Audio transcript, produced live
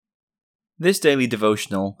This daily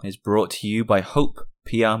devotional is brought to you by Hope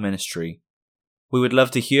PR Ministry. We would love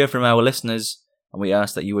to hear from our listeners, and we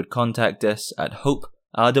ask that you would contact us at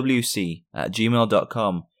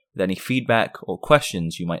hoperwc@gmail.com with any feedback or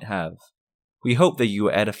questions you might have. We hope that you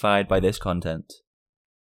were edified by this content.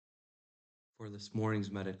 For this morning's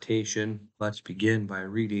meditation, let's begin by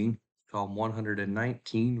reading Psalm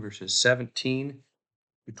 119, verses 17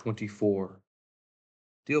 to 24.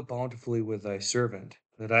 Deal bountifully with thy servant,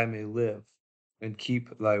 that I may live, and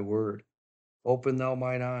keep thy word. Open thou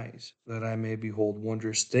mine eyes, that I may behold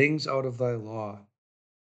wondrous things out of thy law.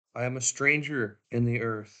 I am a stranger in the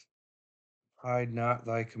earth. Hide not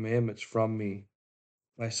thy commandments from me.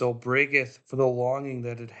 My soul breaketh for the longing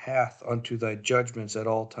that it hath unto thy judgments at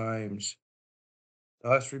all times.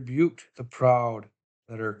 Thou hast rebuked the proud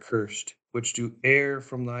that are cursed, which do err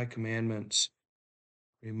from thy commandments.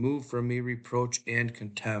 Remove from me reproach and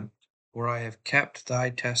contempt, for I have kept thy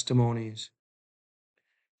testimonies.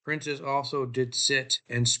 Princes also did sit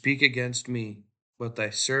and speak against me, but thy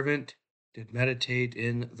servant did meditate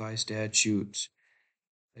in thy statutes.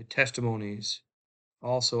 Thy testimonies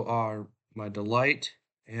also are my delight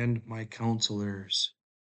and my counselors.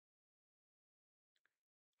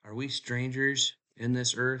 Are we strangers in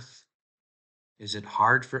this earth? Is it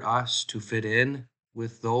hard for us to fit in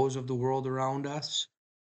with those of the world around us?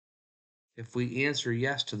 If we answer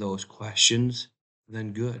yes to those questions,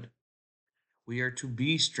 then good. We are to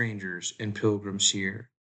be strangers and pilgrims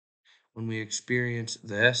here. When we experience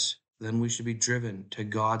this, then we should be driven to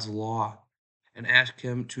God's law and ask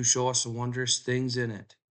Him to show us the wondrous things in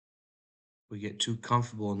it. If we get too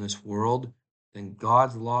comfortable in this world, then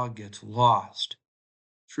God's law gets lost.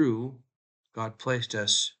 True, God placed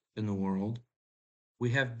us in the world.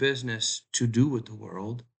 We have business to do with the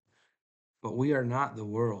world, but we are not the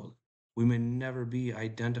world. We may never be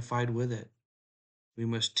identified with it. We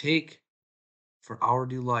must take for our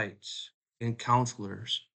delights and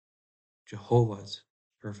counselors Jehovah's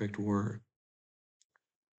perfect word.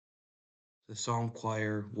 The Psalm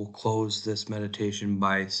choir will close this meditation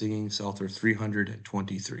by singing Psalter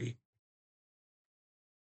 323.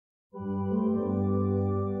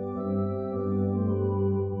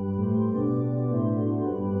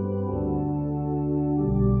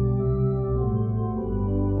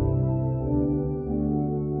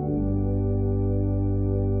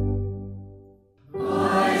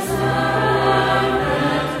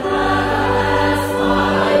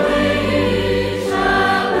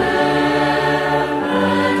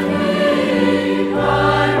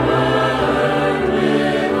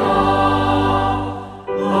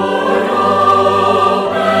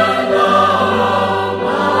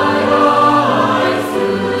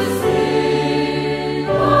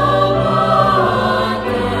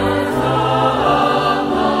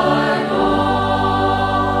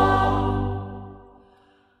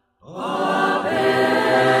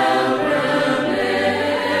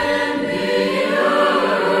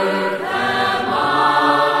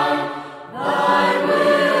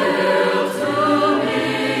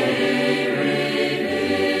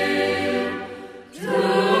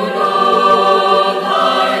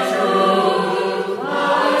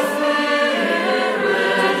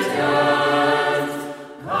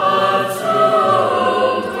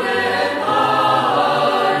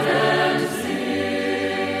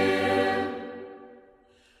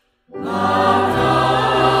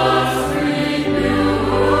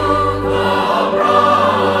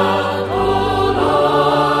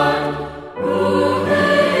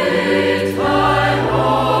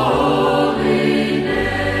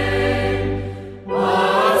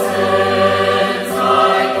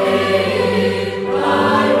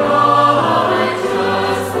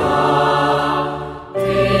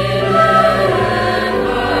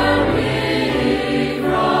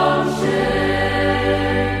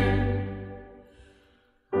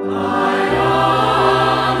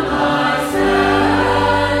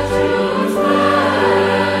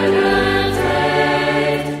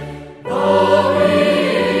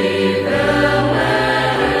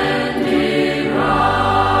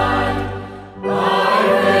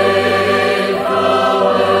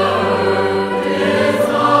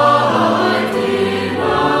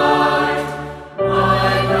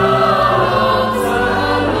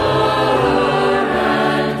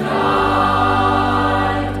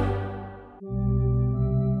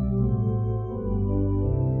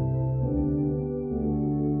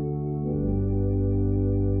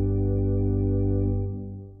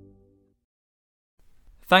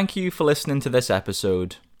 Thank you for listening to this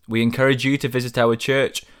episode. We encourage you to visit our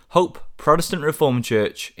church, Hope Protestant Reformed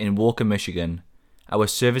Church in Walker, Michigan. Our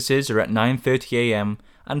services are at 9:30 a.m.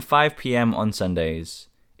 and 5 p.m. on Sundays.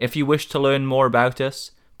 If you wish to learn more about us,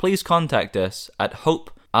 please contact us at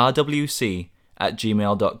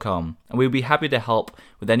hoperwc@gmail.com, and we'll be happy to help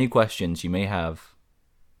with any questions you may have.